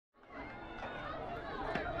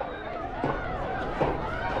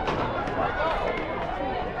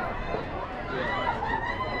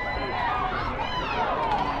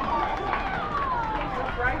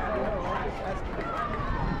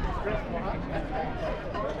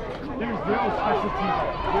There's real specialty.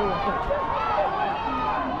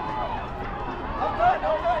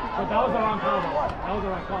 But that was the wrong call. That was the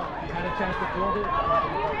wrong call. You had a chance to field it.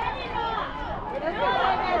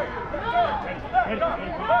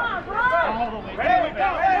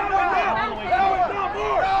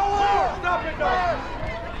 Stop it, dog!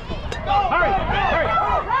 Hurry! Hurry!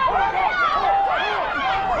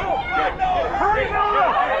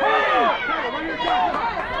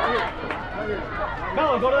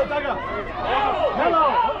 Mello, go to the dugout. Mello!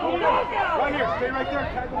 Right here, stay right there.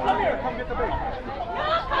 Come here, come get the bait.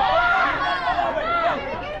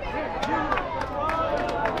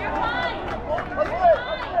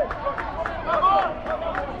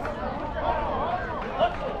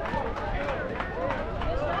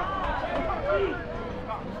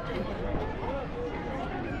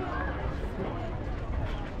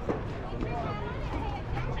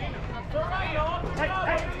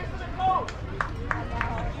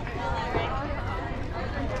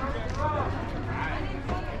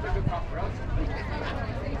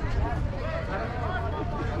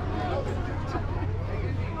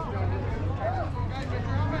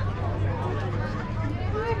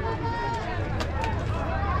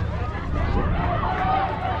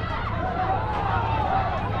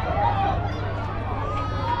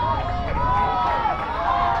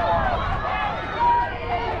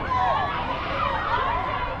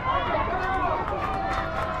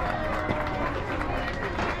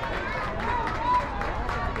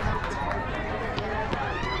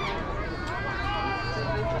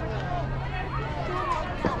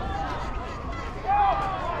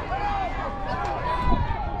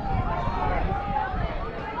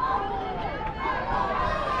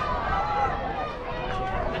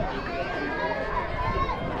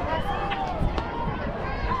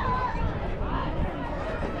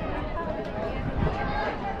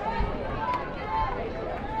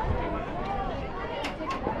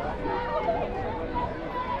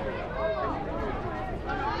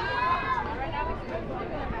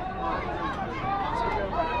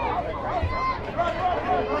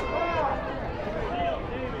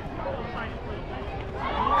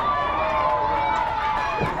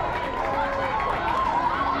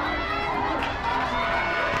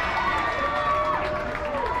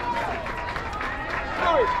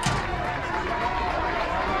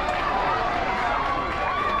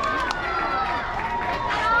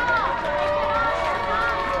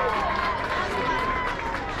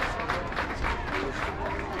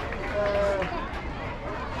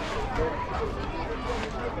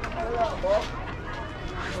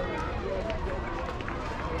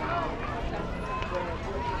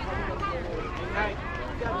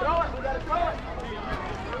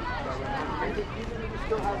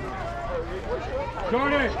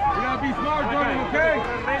 Jordan, you gotta be smart, Jordan, okay?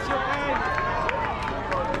 Raise your hand.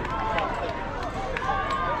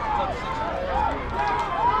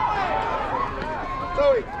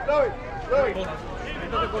 Chloe.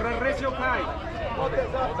 Entonces correr recio, Kai. Hold on.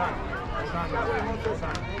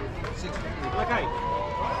 Kai.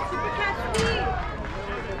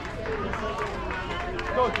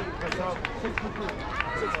 Go.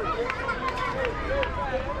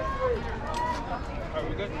 Are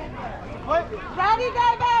we good? What? Ready,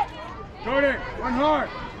 David? Jordan, run hard.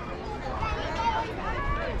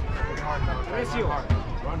 Recio.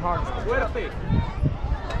 Run hard. Fuerte.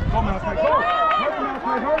 Go, Malachi, go. Hurry,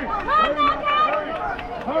 Malachi, hurry.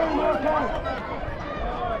 Hurry, Malachi.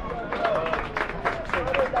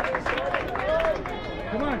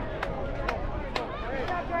 Come on.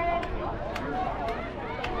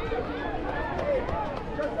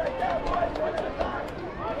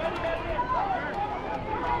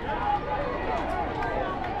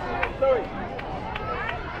 Sorry.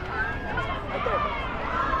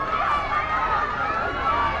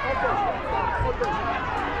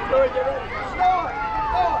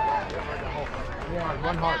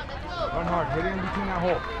 Run hard. Hit it in between that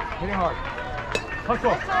hole. Hit it hard.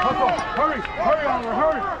 Hustle. Hurry, Oliver,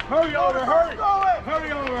 hurry. Hurry, Oliver, hurry.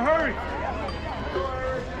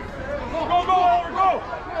 Go, Oliver, go.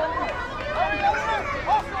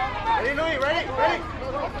 Ready, Louis, ready.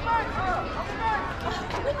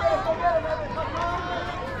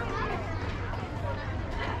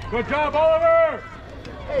 Good job, Oliver.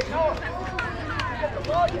 Hey, no.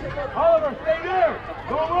 Oliver, stay there.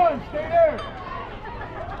 Don't run, stay there.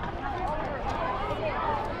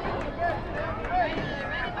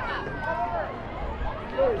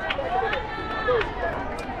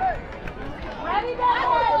 Ready,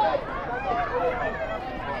 David?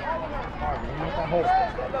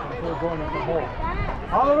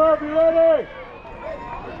 Oliver, be ready.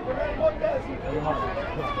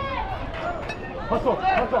 Hustle,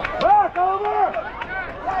 hustle. Back, Oliver!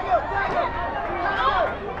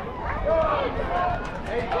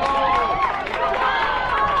 There you go.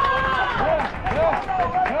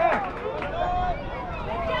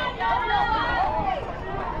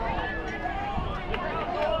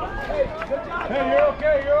 Hey, you're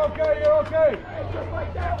okay, you're okay, you're okay.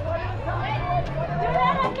 Do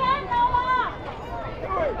that again, Noah.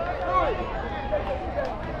 Do it.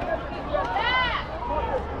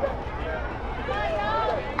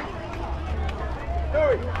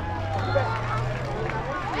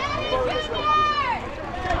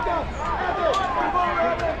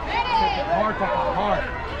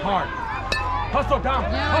 Hard. Hustle down.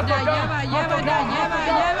 Hustle down. Lleva.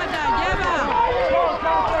 Go,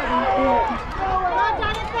 Jonathan.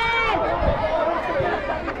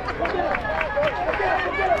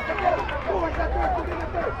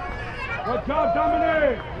 Good job,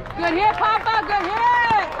 Dominic. Good hit, Papa. Good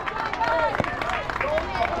hit.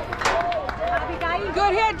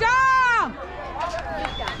 Good hit, Dom.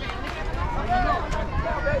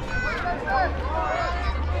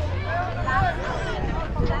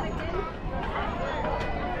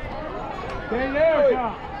 Stay there,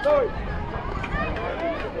 John.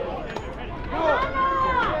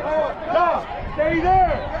 John, stay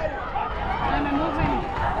there. I'm moving.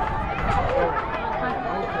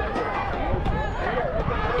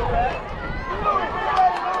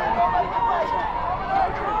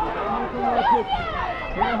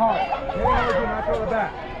 Hit it hard, do not throw it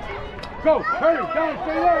back. Go, hurry, John,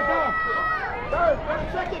 stay there, John.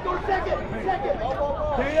 Go to second.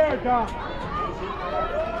 Stay there, John.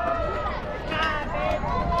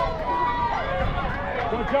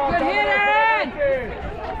 Good job, Good hit, Aaron. Good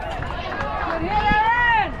hit,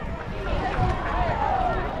 Aaron.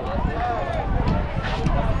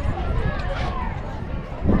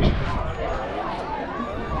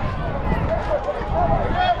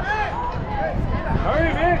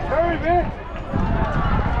 Hurry, Vince.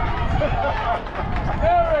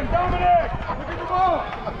 Aaron, Dominic, look at the ball.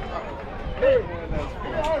 Hey.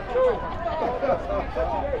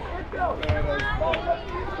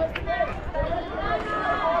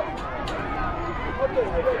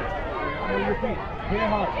 On your feet. Hit it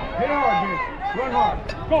hard, Vince. Run hard.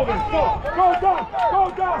 Go, Vince. Go, Dom.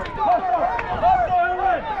 Hustle,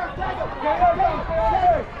 Aaron. Stay there, Dom.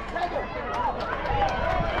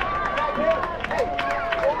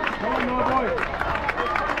 Come on, little boy.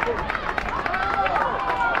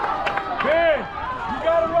 Vince, you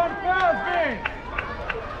gotta run fast, Vince.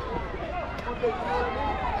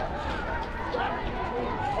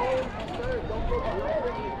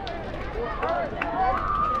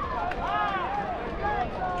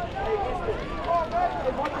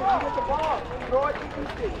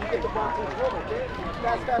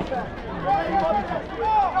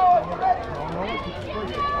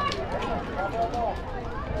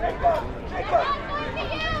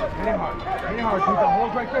 Hit it hard. Dude, the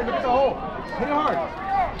hole's right there. Look at the hole. Hit it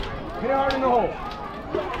hard in the hole.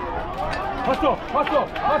 Hustle.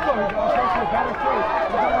 Battle straight.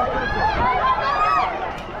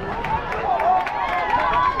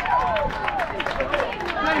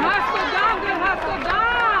 Good hustle,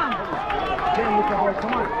 Dom. Damn, look at boy.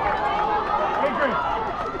 Come on. Adrian.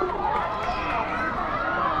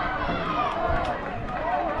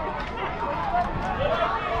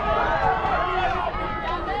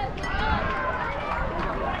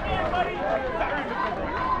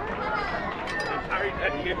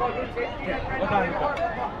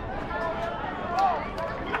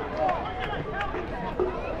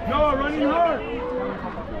 No, running hard.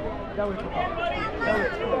 Come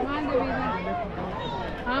on, David.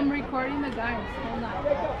 I'm recording the guys. Hold on.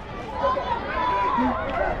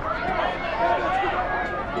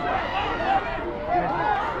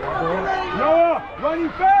 Noah,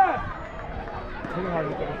 running fast. Hit it hard.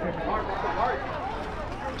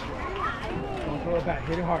 Don't throw it back.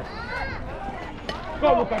 Hit it hard. Go,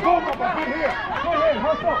 Luca. Good here. Go ahead,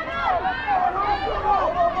 hustle.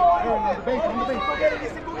 Aaron, on the base. Go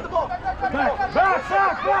get the ball. Back.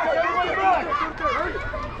 Everybody back.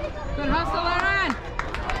 Good hustle, Aaron.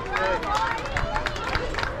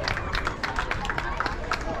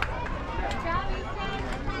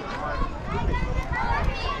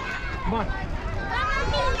 Come on.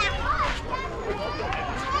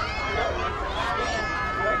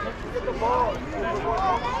 Get the ball.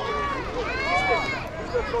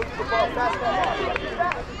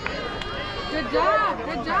 Good job.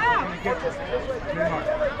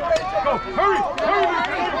 Go, hurry.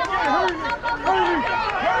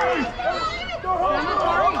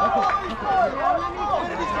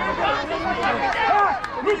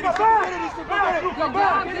 Luca, back! Luca,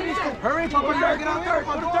 back! Hurry, Papa, you're get out third.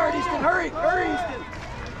 Go to third, Easton. Hurry, hurry, Easton.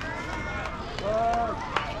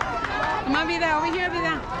 Come on, Vida, over here,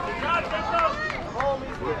 Vida.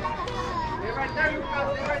 Stay right there, Luca.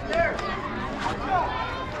 Stay right there.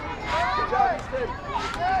 Good job, Easton.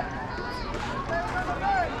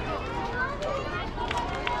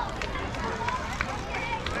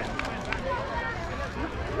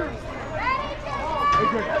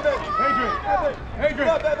 Adrian! Scoot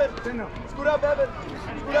up, Evan. Stand up. Scoot up, Evan.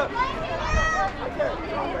 Scoot up. Right there.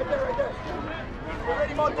 Right there, right there. Get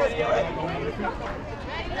ready, Montes. Get ready.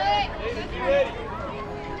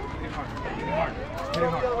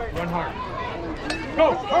 Run hard. Go!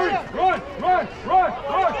 Hurry! Run! Run!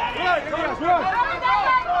 Elias, run!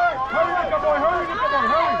 Hurry, Nika boy!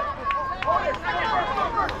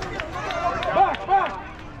 Back!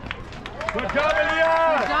 Good job,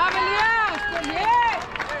 Elias! Good job, Elias. Yeah.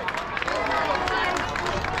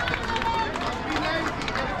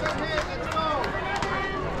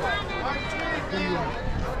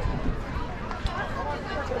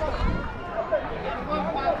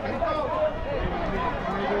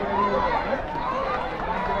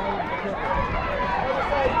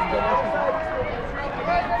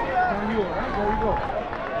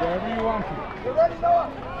 Wherever you want to. Get ready, Noah.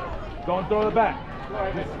 Don't throw it back.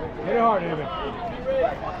 Hit it hard, Evan.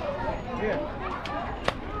 Here.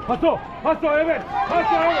 Hustle, Evan.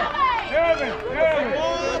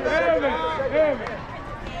 Evan.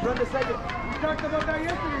 Run the second. We talked about that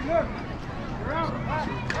yesterday. Look. You're out.